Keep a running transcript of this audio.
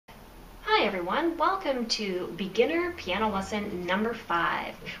Hi everyone, welcome to beginner piano lesson number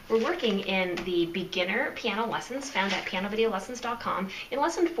 5. We're working in the beginner piano lessons found at pianovideolessons.com. In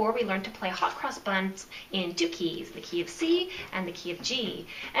lesson 4 we learned to play hot cross buns in 2 keys, the key of C and the key of G.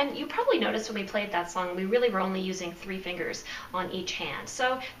 And you probably noticed when we played that song we really were only using 3 fingers on each hand.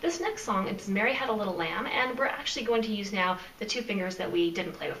 So this next song, it's Mary Had a Little Lamb, and we're actually going to use now the 2 fingers that we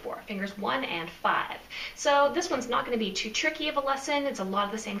didn't play before, fingers 1 and 5. So this one's not going to be too tricky of a lesson. It's a lot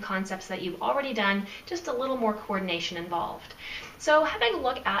of the same concepts that you've already done, just a little more coordination involved. So having a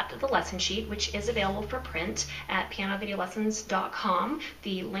look at the lesson sheet, which is available for print at pianovideolessons.com,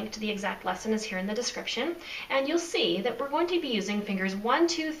 the link to the exact lesson is here in the description, and you'll see that we're going to be using fingers 1,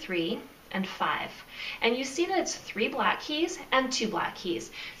 2, 3, and 5. And you see that it's 3 black keys and 2 black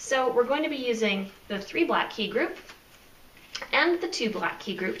keys. So we're going to be using the 3 black key group and the 2 black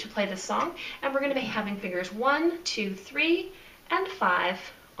key group to play this song, and we're going to be having fingers 1, 2, 3, and 5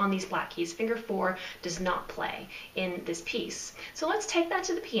 on these black keys. Finger 4 does not play in this piece. So let's take that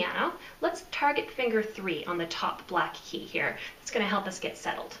to the piano. Let's target finger 3 on the top black key here. That's going to help us get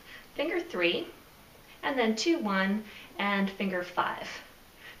settled. Finger 3, and then 2, 1, and finger 5.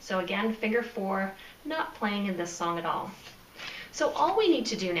 So again, finger 4 not playing in this song at all. So all we need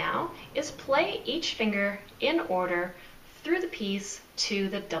to do now is play each finger in order through the piece to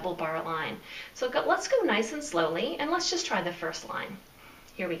the double bar line. So let's go nice and slowly, and let's just try the first line.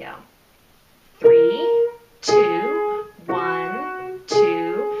 Here we go. 3, 2, 1,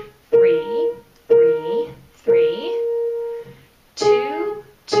 2, 3, 3, 3, 2,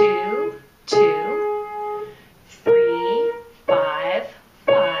 2, 2, 3, 5,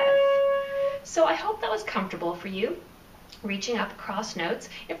 5. So I hope that was comfortable for you, reaching up across notes.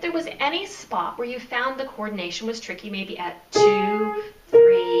 If there was any spot where you found the coordination was tricky, maybe at 2,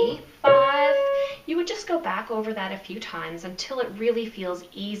 3, 5, you would just go back over that a few times until it really feels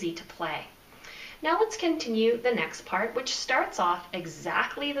easy to play. Now let's continue the next part, which starts off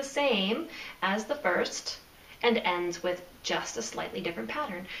exactly the same as the first and ends with just a slightly different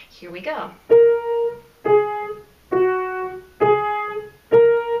pattern. Here we go.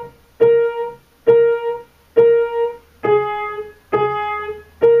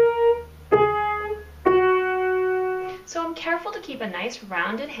 So I'm careful to keep a nice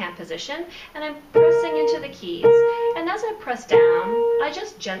rounded hand position, and I'm pressing into the keys. And as I press down, I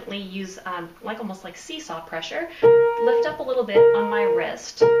just gently use almost like seesaw pressure, lift up a little bit on my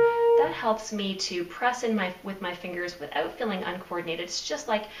wrist. That helps me to press in with my fingers without feeling uncoordinated. It's just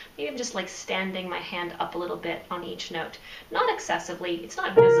like, maybe I'm just like standing my hand up a little bit on each note. Not excessively, it's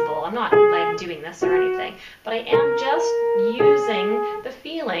not visible, I'm not like doing this or anything, but I am just using the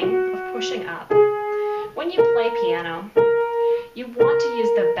feeling of pushing up. When you play piano, you want to use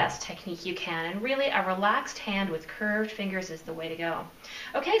the best technique you can, and really a relaxed hand with curved fingers is the way to go.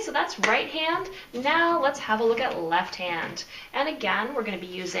 Okay, so that's right hand. Now let's have a look at left hand. And again, we're going to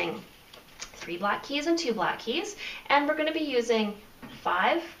be using 3 black keys and 2 black keys, and we're going to be using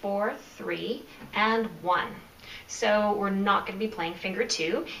 5, 4, 3, and 1. So we're not going to be playing finger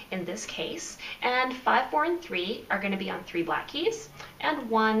 2 in this case, and 5, 4, and 3 are going to be on 3 black keys, and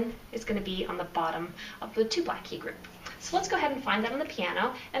 1 is going to be on the bottom of the 2 black key group. So let's go ahead and find that on the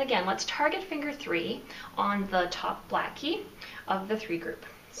piano, and again, let's target finger 3 on the top black key of the 3 group.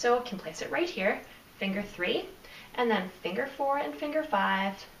 So I can place it right here, finger 3, and then finger 4 and finger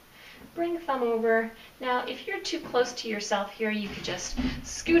 5. Bring thumb over. Now, if you're too close to yourself here, you could just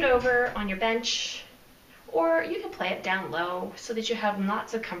scoot over on your bench, or you can play it down low so that you have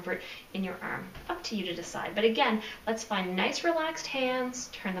lots of comfort in your arm. Up to you to decide. But again, let's find nice relaxed hands,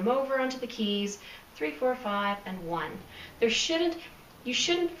 turn them over onto the keys, 3, 4, 5, and 1. You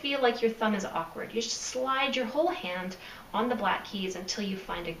shouldn't feel like your thumb is awkward. You just slide your whole hand on the black keys until you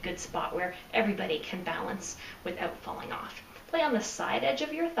find a good spot where everybody can balance without falling off. Play on the side edge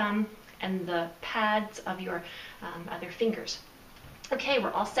of your thumb and the pads of your other fingers. Okay,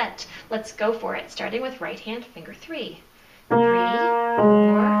 we're all set. Let's go for it, starting with right hand, finger 3. 3,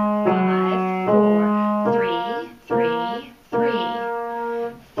 4, 5, 4, 3, 3, 3,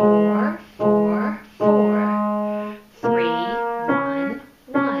 4, 4, 4, 3, 1,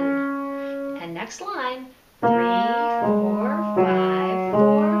 1. And next line, 3, 4, 5,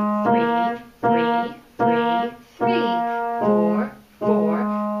 4, 3, 3, 3, 3, 4, 4,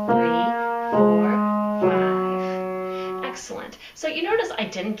 3, 4, 5. Excellent. So you notice I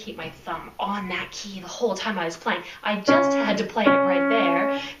didn't keep my thumb on that key the whole time I was playing. I just had to play it right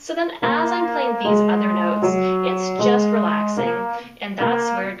there. So then as I'm playing these other notes, it's just relaxing. And that's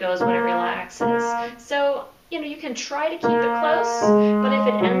where it goes when it relaxes. So, you can try to keep it close, but if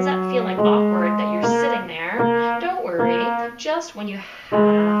it ends up feeling awkward that you're sitting there, don't worry. Just when you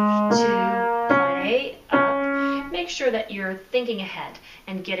have to sure that you're thinking ahead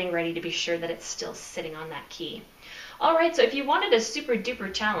and getting ready to be sure that it's still sitting on that key. Alright, so if you wanted a super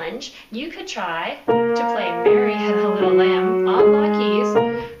duper challenge, you could try to play Mary Had a Little Lamb on the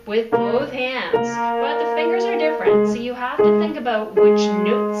keys with both hands. But the fingers are different, so you have to think about which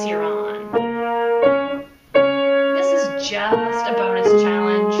notes you're on. This is just a bonus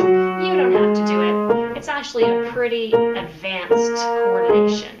challenge. You don't have to do it. It's actually a pretty advanced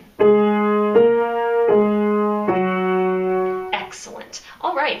coordination. Excellent.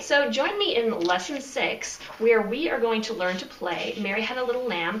 All right, so join me in lesson 6, where we are going to learn to play Mary Had a Little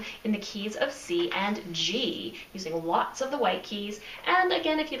Lamb in the keys of C and G, using lots of the white keys. And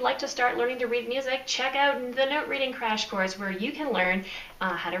again, if you'd like to start learning to read music, check out the note reading crash course, where you can learn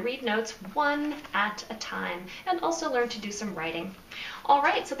how to read notes one at a time, and also learn to do some writing. All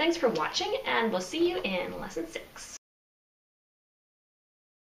right, so thanks for watching, and we'll see you in lesson 6.